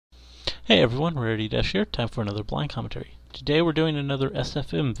Hey everyone, Rarity Dash here, time for another blind commentary. Today we're doing another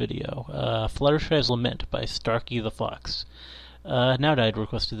SFM video, Fluttershy's Lament by Starky the Fox. Now I'd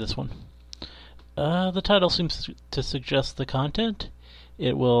requested this one. The title seems to suggest the content.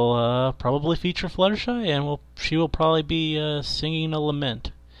 It will probably feature Fluttershy, and she will probably be singing a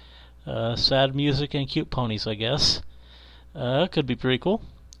lament. Sad music and cute ponies, I guess. Could be pretty cool.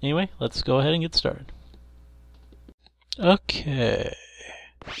 Anyway, let's go ahead and get started. Okay.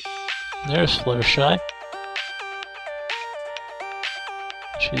 There's Fluttershy.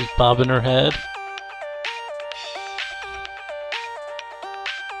 She's bobbing her head.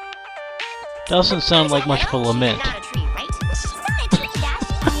 Doesn't sound like much of a lament.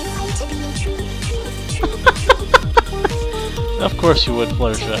 Of course you would,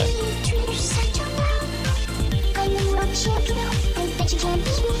 Fluttershy.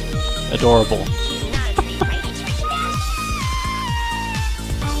 Adorable.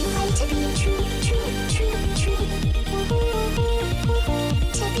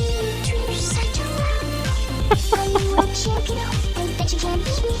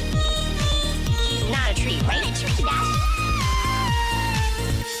 Not a treat, right?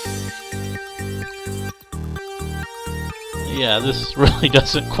 Yeah, this really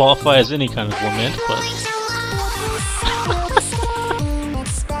doesn't qualify as any kind of lament, but...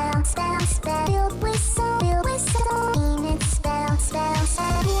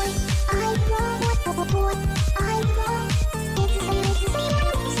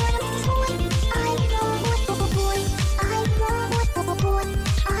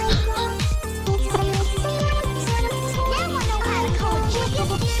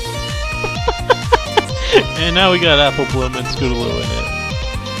 And now we got Apple Bloom and Scootaloo in it.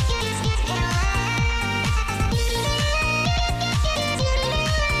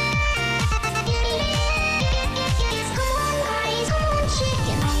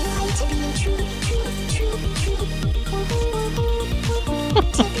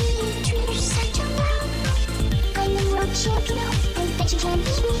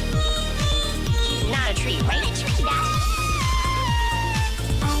 Not a treat, right?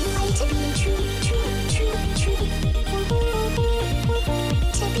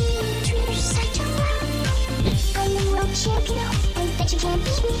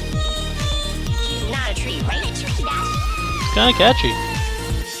 Not a treat, right? It's kinda catchy.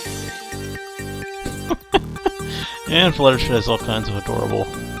 And Fluttershy has all kinds of adorable.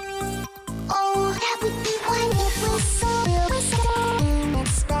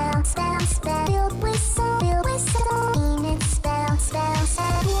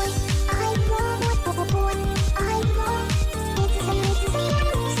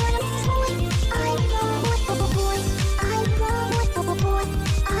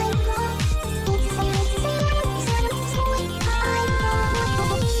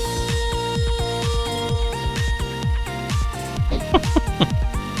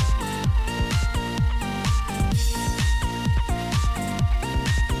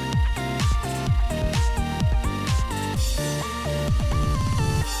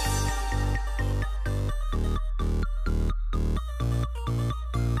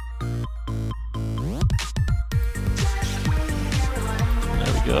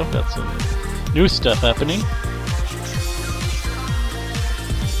 There we go, got some new stuff happening.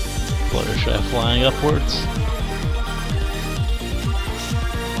 Fluttershy flying upwards.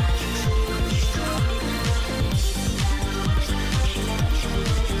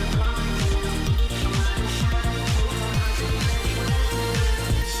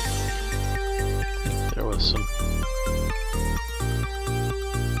 There was some...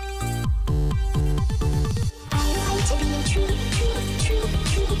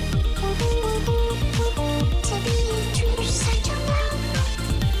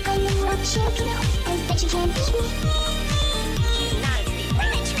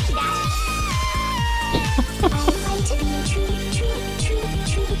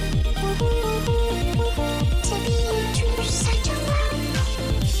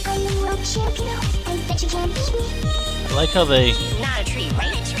 I like how they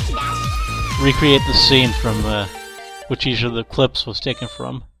recreate the scene from which each of the clips was taken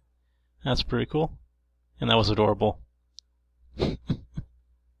from. That's pretty cool. And that was adorable.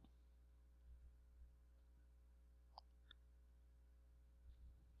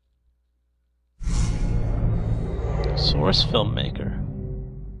 Source filmmaker.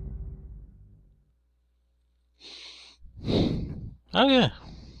 Okay.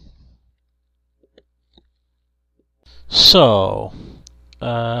 So,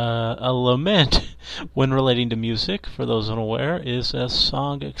 a lament, when relating to music, for those unaware, is a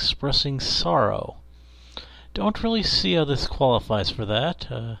song expressing sorrow. Don't really see how this qualifies for that.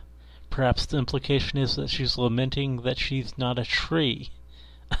 Perhaps the implication is that she's lamenting that she's not a tree.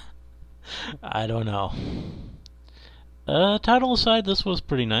 I don't know. Title aside, this was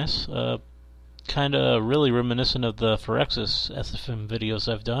pretty nice. Kinda really reminiscent of the Phyrexis SFM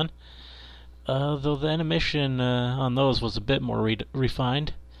videos I've done. Though the animation on those was a bit more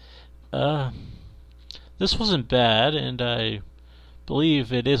refined. This wasn't bad, and I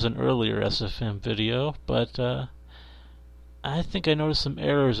believe it is an earlier SFM video, but I think I noticed some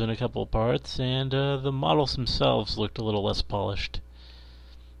errors in a couple parts, and the models themselves looked a little less polished.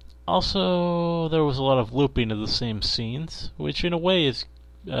 Also, there was a lot of looping of the same scenes, which in a way is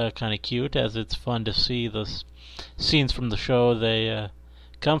kind of cute, as it's fun to see the scenes from the show they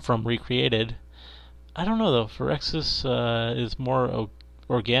come from recreated. I don't know though, Phyrexis is more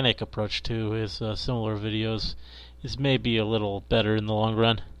organic approach to his similar videos is maybe a little better in the long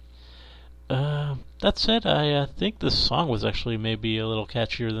run. That said, I think this song was actually maybe a little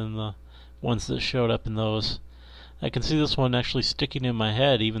catchier than the ones that showed up in those. I can see this one actually sticking in my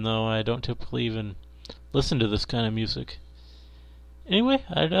head, even though I don't typically even listen to this kind of music. Anyway,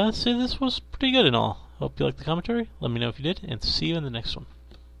 I'd say this was pretty good and all. Hope you liked the commentary. Let me know if you did, and see you in the next one.